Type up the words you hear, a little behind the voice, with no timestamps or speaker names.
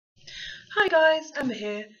Hi guys, Emma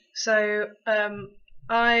here. So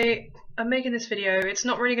I am making this video. It's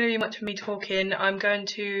not really going to be much of me talking. I'm going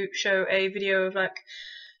to show a video of like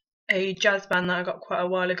a jazz band that I got quite a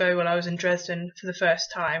while ago when I was in Dresden for the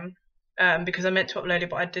first time, because I meant to upload it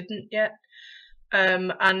but I didn't yet.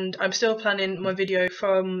 And I'm still planning my video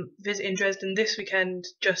from visiting Dresden this weekend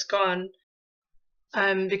just gone,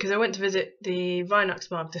 because I went to visit the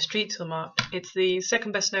Weihnachtsmarkt, the Striezelmarkt. It's the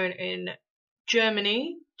second best known in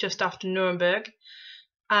Germany, just after Nuremberg.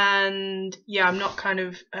 And yeah,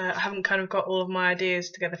 I haven't got all of my ideas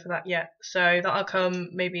together for that yet, so that'll come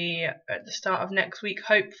maybe at the start of next week,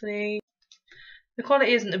 hopefully. The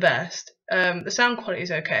quality isn't the best. The sound quality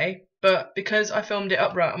is okay, but because I filmed it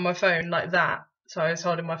upright on my phone like that, so I was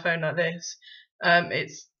holding my phone like this,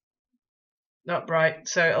 it's not bright,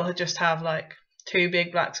 so it'll just have like two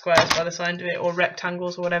big black squares by the side of it, or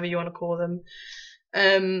rectangles, or whatever you want to call them.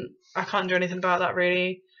 I can't do anything about that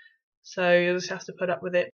really, so you'll just have to put up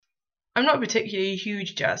with it. I'm not a particularly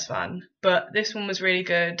huge jazz fan, but this one was really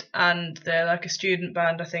good, and they're like a student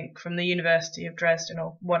band, I think, from the University of Dresden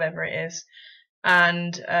or whatever it is,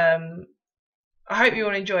 and I hope you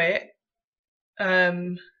all enjoy it.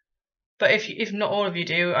 But if not all of you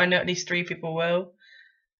do, I know at least 3 people will,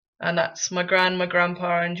 and that's my gran, my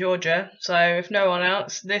grandpa and Georgia, so if no one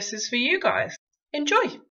else, this is for you guys.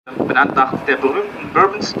 Enjoy! Benannt nach der berühmten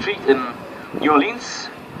Bourbon Street in New Orleans,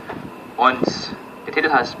 und der Titel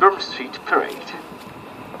heißt Bourbon Street Parade.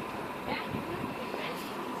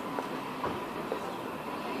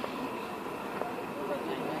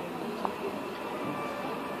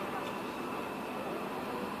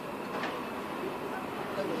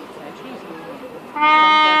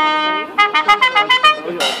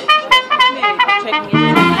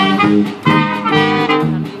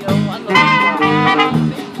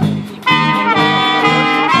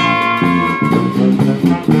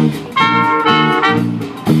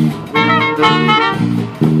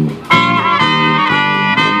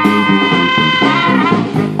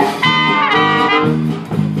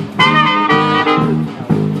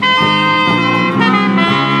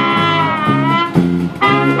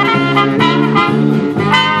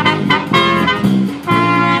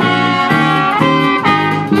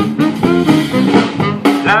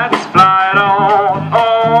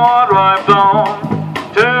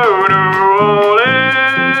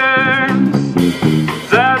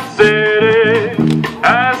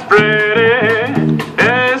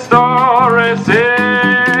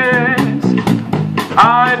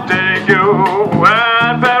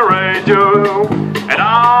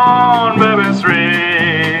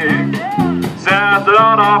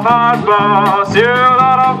 See a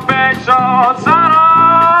lot of big shots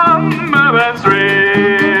on Bourbon Street.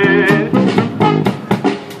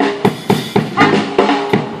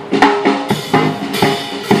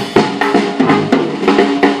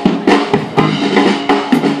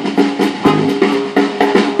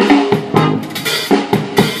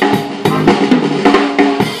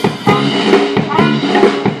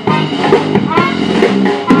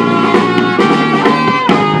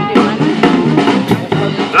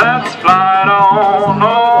 Let's fly on,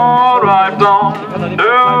 all right down to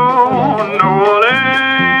New Orleans.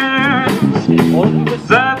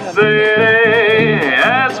 That city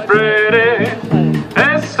is pretty,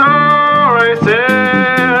 its story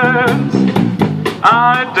says.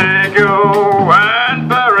 I take you and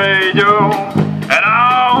parade you and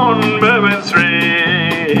on Bourbon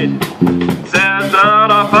Street. There's a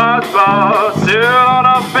lot of hot spots, a lot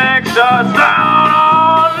of big shots down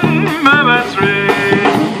on Bourbon Street.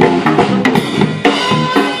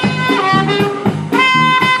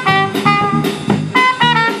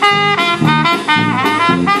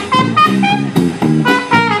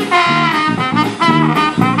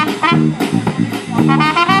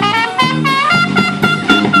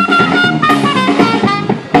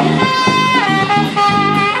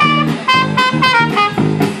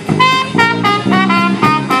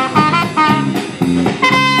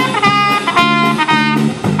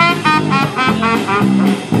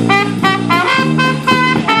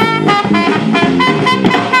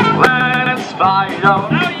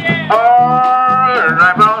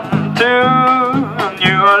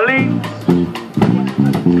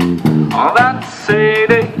 Oh, that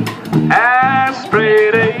city has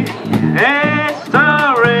pretty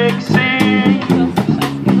historic scenes.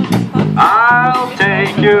 I'll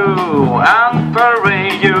take you and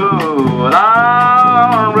parade you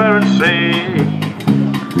down Bourbon Street.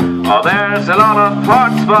 Oh, there's a lot of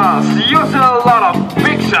hot spots, you see a lot of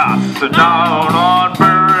big shots down on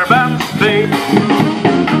Bourbon Street.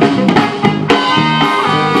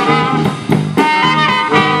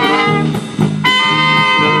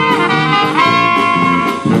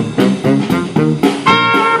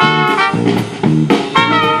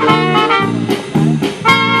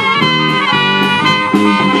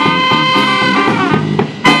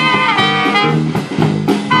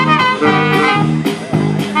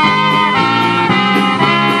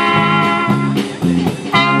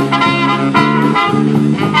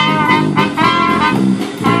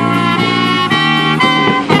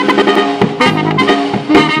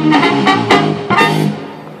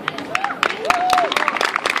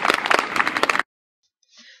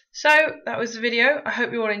 So that was the video. I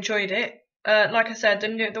hope you all enjoyed it. Like I said,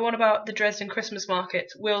 the one about the Dresden Christmas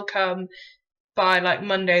market will come by like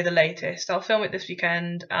Monday the latest. I'll film it this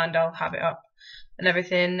weekend and I'll have it up and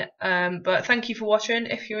everything. But thank you for watching.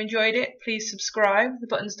 If you enjoyed it, please subscribe. The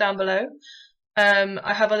button's down below.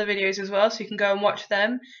 I have other videos as well, so you can go and watch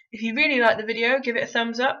them. If you really like the video, give it a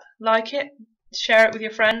thumbs up, like it, share it with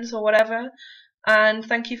your friends or whatever. And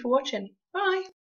thank you for watching. Bye!